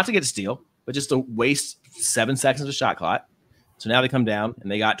not to get a steal, but just to waste 7 seconds of shot clock. So now they come down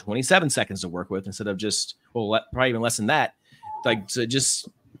and they got 27 seconds to work with instead of just probably even less than that. Like, so just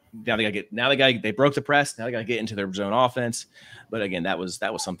they broke the press. Now they got to get into their zone offense. But again, that was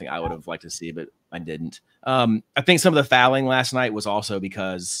something I would have liked to see, but I didn't. I think some of the fouling last night was also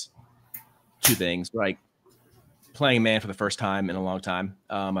because two things, like playing man for the first time in a long time.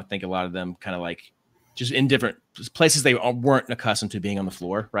 I think a lot of them kind of like just in different places they weren't accustomed to being on the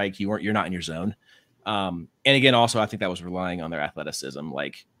floor, right? You're not in your zone. And again, also, I think that was relying on their athleticism.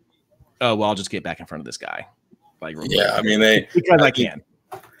 Like, oh, well, I'll just get back in front of this guy. Like, yeah, I mean, because I can.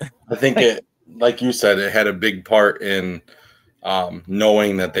 I think it, like you said, it had a big part in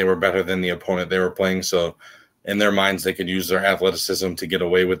knowing that they were better than the opponent they were playing. So in their minds, they could use their athleticism to get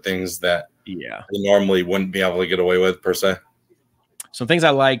away with things that they normally wouldn't be able to get away with per se. Some things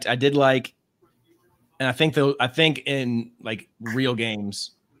I did like, and I think in like real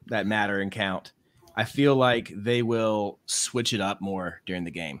games that matter and count, I feel like they will switch it up more during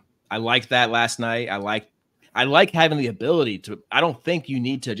the game. I liked that last night. I like having the ability to. I don't think you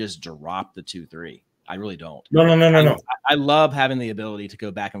need to just drop the 2-3. I really don't. No. I love having the ability to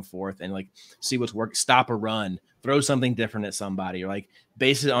go back and forth and like see what's working, stop a run, throw something different at somebody, or like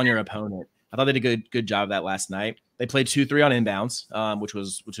base it on your opponent. I thought they did a good job of that last night. They played 2-3 on inbounds, which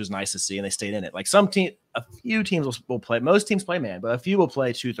was nice to see, and they stayed in it. Like a few teams will play. Most teams play man, but a few will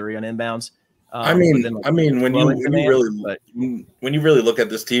play 2-3 on inbounds. I mean, when you really look at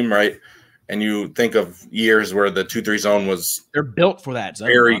this team, right, and you think of years where the 2-3 zone was, they're built for that zone.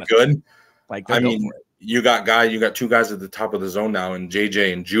 Very good. Like I mean, you got two guys at the top of the zone now, and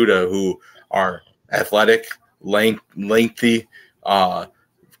JJ and Judah, who are athletic, lengthy,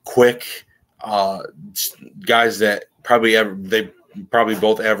 quick, guys that they probably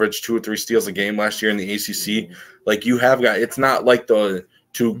both averaged 2 or 3 steals a game last year in the ACC. Like you have got, it's not like the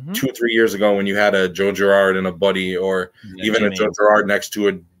two or 3 years ago when you had a Joe Girard and a Buddy, or even a Joe Girard next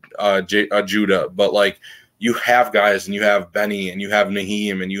to a Judah, but like you have guys, and you have Benny, and you have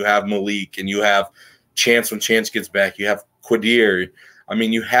Naheem, and you have Malik, and you have Chance when Chance gets back, you have Quadir. I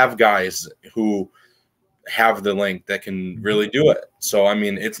mean, you have guys who have the length that can really do it. So, I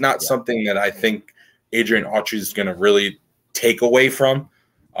mean, it's not something that I think Adrian Autry is going to really take away from.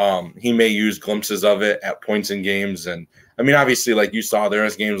 He may use glimpses of it at points in games. And, I mean, obviously, like you saw, there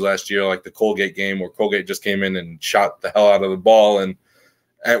was games last year, like the Colgate game, where Colgate just came in and shot the hell out of the ball. And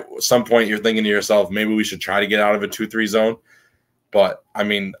at some point, you're thinking to yourself, maybe we should try to get out of a 2-3 zone. But, I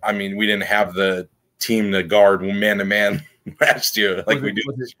mean, we didn't have the team to guard man-to-man last year like we do.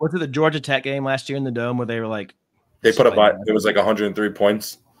 Was it the Georgia Tech game last year in the Dome where they were like it was like 103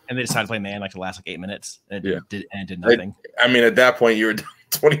 points, and they decided to play man like the last 8 minutes, and it did nothing. I mean, at that point you were down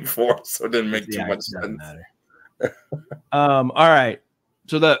 24, so it didn't make too much sense. All right,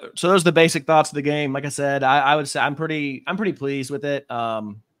 so those are the basic thoughts of the game. Like I said, I would say I'm pretty pleased with it. I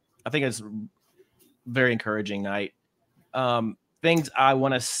think it's a very encouraging night. Things I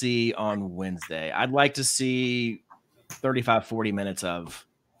want to see on Wednesday. I'd like to see 35-40 minutes of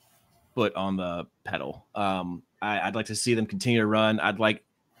foot on the pedal. I'd like to see them continue to run.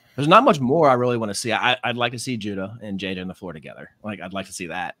 There's not much more I really want to see. I'd like to see Judah and Jada on the floor together. Like, I'd like to see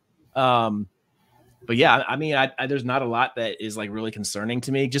that. But yeah, I mean, there's not a lot that is like really concerning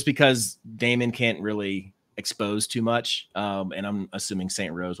to me, just because Daemen can't really expose too much. And I'm assuming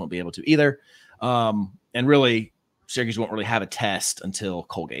St. Rose won't be able to either. And really, Syracuse won't really have a test until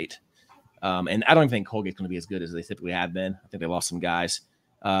Colgate. And I don't even think Colgate's going to be as good as they typically have been. I think they lost some guys.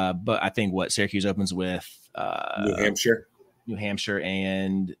 But I think Syracuse opens with New Hampshire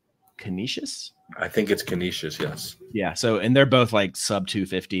and Canisius. I think it's Canisius, yes. Yeah. So, and they're both like sub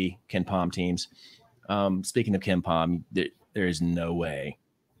 250 Ken Pom teams. Speaking of Ken Pom, there is no way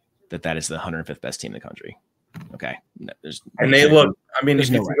that is the 105th best team in the country. Okay. They look, I mean, if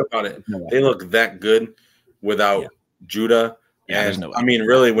you think about it, they look that good without Judah. Yeah, and I mean,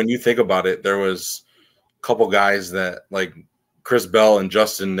 really, when you think about it, there was a couple guys that, like Chris Bell and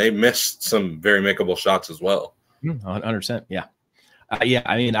Justin, they missed some very makeable shots as well. 100%. Yeah. I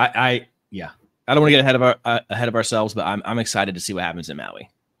mean, I don't want to get ahead of ourselves, but I'm excited to see what happens in Maui.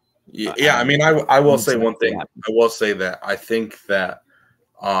 Yeah. I mean, I will say one thing. I will say that I think that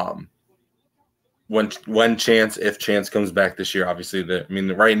when Chance, if Chance comes back this year, obviously,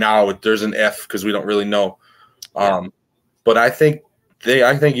 right now there's an if because we don't really know. But I think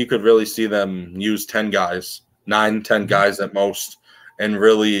you could really see them use 10 guys, 9-10 guys at most, and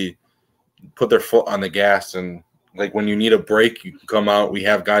really put their foot on the gas. And like when you need a break, you can come out. We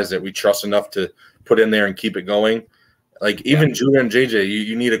have guys that we trust enough to put in there and keep it going. Like even Judah and JJ,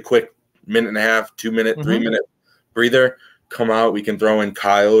 you need a quick minute and a half, 2 minute, 3 minute breather. Come out. We can throw in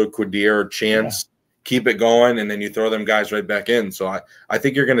Kyle or Quadir or Chance. Keep it going, and then you throw them guys right back in. So I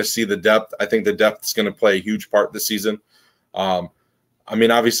think you're going to see the depth. I think the depth is going to play a huge part this season. I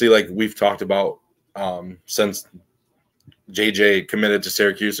mean, obviously, like we've talked about since JJ committed to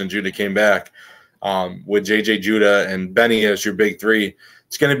Syracuse and Judah came back, with JJ, Judah, and Benny as your big three,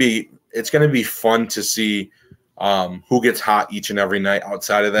 it's going to be fun to see who gets hot each and every night.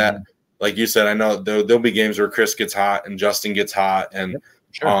 Outside of that, like you said, I know there'll be games where Chris gets hot and Justin gets hot, and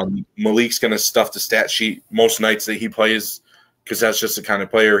Malik's going to stuff the stat sheet most nights that he plays because that's just the kind of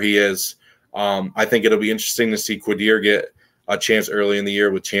player he is. I think it'll be interesting to see Quadir get a chance early in the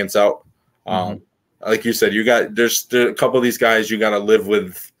year with Chance out. Like you said, there's a couple of these guys you got to live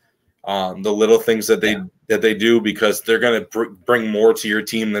with the little things that they do because they're going to bring more to your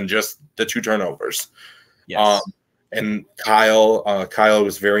team than just the 2 turnovers. Yes. And Kyle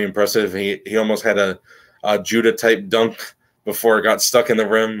was very impressive. He almost had a Judah type dunk before it got stuck in the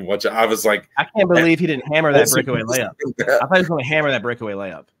rim, which I was like, I can't believe he didn't hammer that breakaway layup. I thought he was going to hammer that breakaway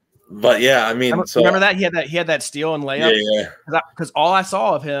layup. But yeah, I mean, remember that he had that steal and layup. Yeah. Because all I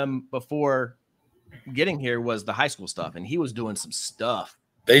saw of him before getting here was the high school stuff, and he was doing some stuff.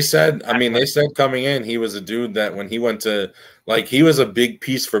 They said, they said coming in, he was a dude that when he went to, like, he was a big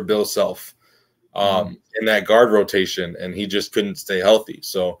piece for Bill Self in that guard rotation, and he just couldn't stay healthy.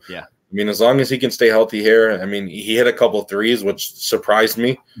 So, yeah, I mean, as long as he can stay healthy here, I mean, he hit a couple threes, which surprised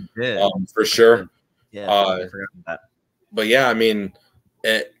me for sure. Yeah, I forgot about that. But yeah, I mean,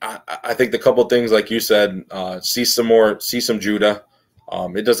 I think the couple things, like you said, see some Judah.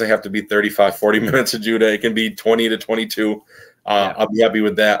 It doesn't have to be 35, 40 minutes of Judah. It can be 20 to 22. I'll be happy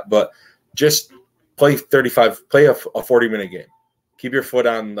with that. But just play 35, play a 40-minute game. Keep your foot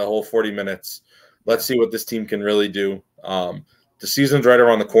on the whole 40 minutes. Let's see what this team can really do. The season's right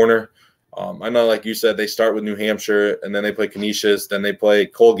around the corner. I know, like you said, they start with New Hampshire, and then they play Canisius, then they play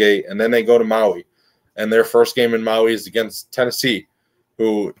Colgate, and then they go to Maui. And their first game in Maui is against Tennessee,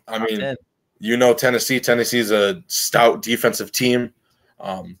 who, I mean, you know Tennessee. Tennessee's a stout defensive team.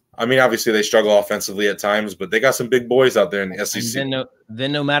 I mean, obviously they struggle offensively at times, but they got some big boys out there in the SEC.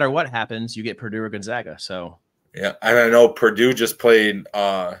 Then no matter what happens, you get Purdue or Gonzaga. So yeah, and I know Purdue just played.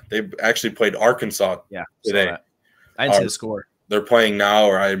 They actually played Arkansas today. I didn't see the score. They're playing now,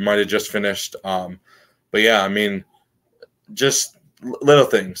 or I might have just finished. But yeah, I mean, just little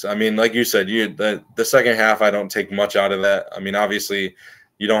things. I mean, like you said, the second half, I don't take much out of that. I mean, obviously,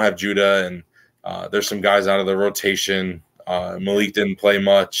 you don't have Judah, and there's some guys out of the rotation. Malik didn't play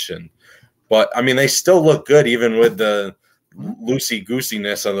much, but I mean, they still look good even with the loosey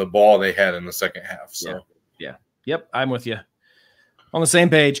goosiness of the ball they had in the second half. So yep, I'm with you on the same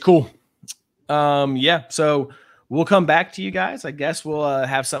page. Cool. So we'll come back to you guys. I guess we'll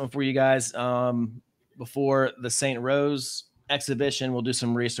have something for you guys before the St. Rose exhibition. We'll do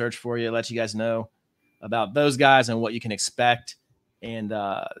some research for you, let you guys know about those guys and what you can expect, and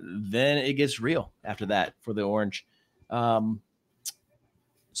then it gets real after that for the Orange.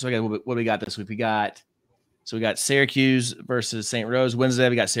 So again, what we got this week? We got Syracuse versus St. Rose Wednesday.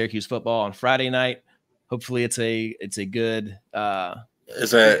 We got Syracuse football on Friday night. Hopefully, it's a good.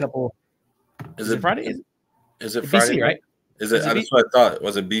 Is it Friday? Is it BC, Friday night? Right? Is it? That's what I thought.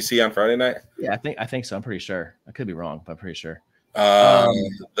 Was it BC on Friday night? Yeah, I think so. I'm pretty sure. I could be wrong, but I'm pretty sure.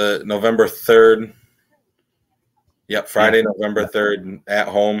 The November 3rd. Yep, Friday, November 3rd at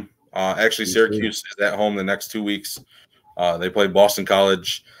home. Actually, Syracuse is at home the next 2 weeks. They play Boston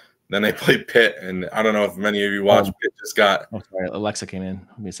College, then they play Pitt, and I don't know if many of you watched. Pitt just got. Oh, sorry, Alexa came in.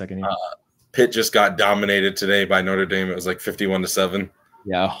 Give me a second here. Pitt just got dominated today by Notre Dame. It was like 51-7.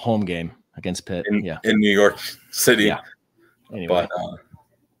 Yeah, a home game against Pitt. In New York City. Yeah. Anyway. But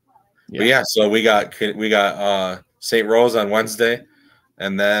yeah, so we got St. Rose on Wednesday,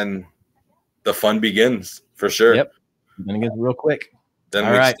 and then the fun begins for sure. Yep. Then it gets real quick.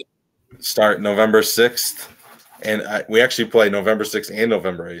 Then we start November 6th, and we actually play November 6th and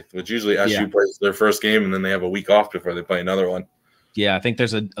November 8th, which usually SU plays their first game, and then they have a week off before they play another one. Yeah, I think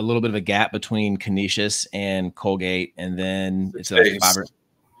there's a little bit of a gap between Canisius and Colgate, and then it's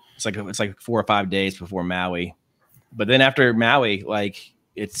like 4 or 5 days before Maui. But then after Maui, like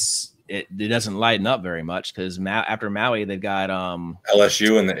it doesn't lighten up very much because after Maui they've got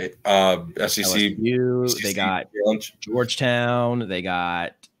LSU and the SEC. LSU, they got Georgetown, they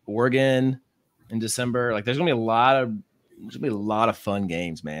got Oregon in December. Like there's gonna be a lot of fun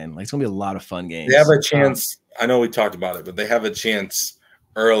games, man. Like it's gonna be a lot of fun games. They have a chance. I know we talked about it, but they have a chance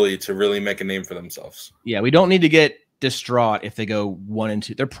early to really make a name for themselves. Yeah, we don't need to get distraught if they go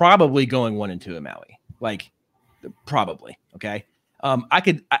 1-2. They're probably going 1-2 in Maui. Like probably. Okay.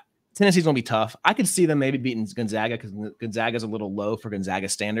 Tennessee's gonna be tough. I could see them maybe beating Gonzaga because Gonzaga's a little low for Gonzaga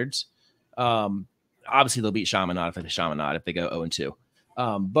standards. Obviously they'll beat Chaminade if they go 0-2.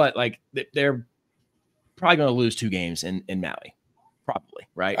 But like they're probably going to lose 2 games in Maui, probably,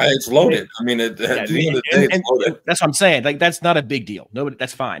 right? It's loaded. I mean, at the end of the day, it's loaded. That's what I'm saying. Like that's not a big deal. Nobody,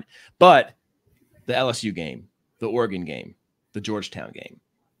 that's fine. But the LSU game, the Oregon game, the Georgetown game,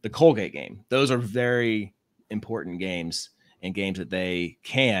 the Colgate game, those are very important games and games that they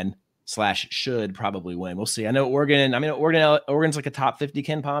can/should probably win. We'll see. I know Oregon's like a top 50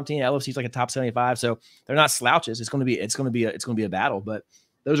 Ken Pom team. LSU's like a top 75, so they're not slouches. It's going to be a battle. But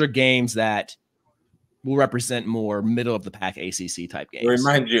those are games that will represent more middle of the pack ACC type games.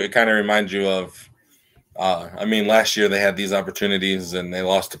 It kind of reminds you of. Last year they had these opportunities and they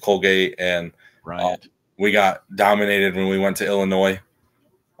lost to Colgate, and we got dominated when we went to Illinois.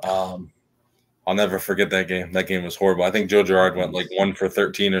 I'll never forget that game. That game was horrible. I think Joe Girard went like 1 for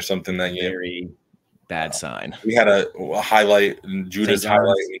 13 or something that game. Very bad sign. We had a highlight, and Judah's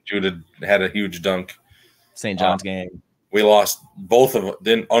highlight. Judah had a huge dunk. St. John's game. We lost both of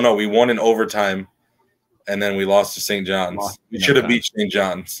them. We won in overtime, and then we lost to St. John's. We should have beat St.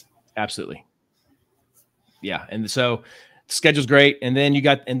 John's. Absolutely. Yeah, and so the schedule's great, and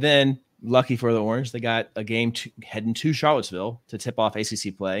then lucky for the Orange, they got a game heading to Charlottesville to tip off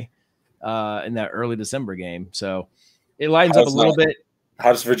ACC play in that early December game. So it lightens up a little bit.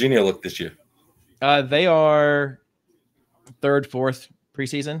 How does Virginia look this year? They are third, fourth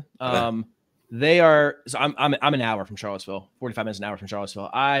preseason. They are. So I'm an hour from Charlottesville, 45 minutes an hour from Charlottesville.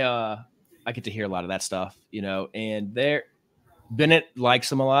 I get to hear a lot of that stuff, and Bennett likes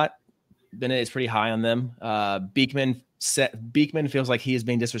them a lot. Bennett is pretty high on them. Beekman feels like he is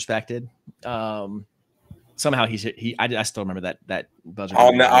being disrespected. Somehow I still remember that buzzer.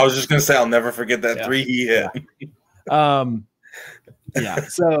 I was just gonna say I'll never forget that three he hit. Yeah.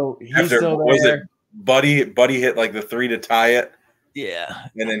 So he's still there. Was it Buddy hit like the three to tie it? Yeah.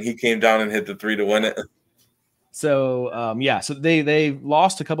 And then he came down and hit the three to win it. So so they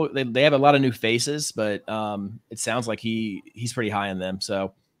lost a couple. They have a lot of new faces, but it sounds like he's pretty high on them.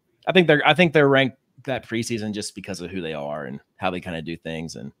 So I think they're ranked that preseason just because of who they are and how they kind of do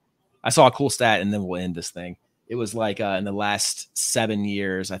things. And I saw a cool stat, and then we'll end this thing. It was like in the last 7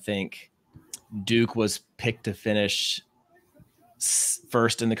 years, I think Duke was picked to finish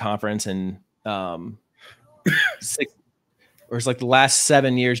first in the conference, and it's like the last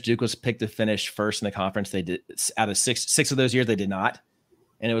 7 years Duke was picked to finish first in the conference. They did out of six of those years they did not,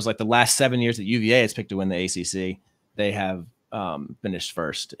 and it was like the last 7 years that UVA has picked to win the ACC. They have finished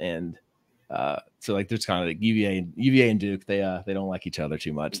first, and so like there's kind of like UVA and Duke. They don't like each other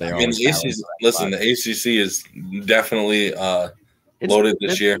too much. The ACC is definitely loaded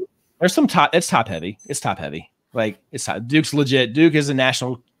this year. There's some top. It's top heavy. Like Duke's legit. Duke is a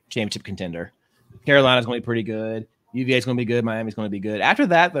national championship contender. Carolina's going to be pretty good. UVA's going to be good. Miami's going to be good. After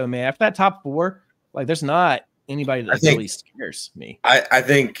that, though, man, after that top four, like there's not anybody that really scares me. I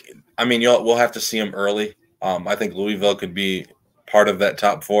think. I mean, we'll have to see them early. I think Louisville could be part of that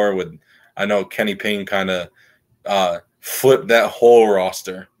top four. I know Kenny Payne kind of flipped that whole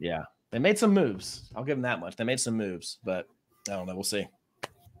roster. Yeah, they made some moves. I'll give them that much. They made some moves, but I don't know. We'll see.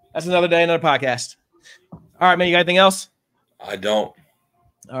 That's another day, another podcast. All right, man. You got anything else? I don't.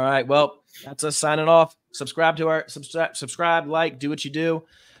 All right. Well, that's us signing off. Subscribe, like, do what you do.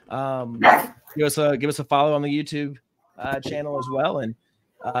 Give us a follow on the YouTube channel as well, and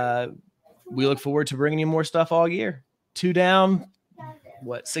we look forward to bringing you more stuff all year. 2 down,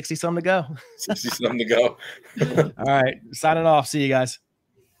 60 something to go. 60 something to go. All right, signing off. See you guys.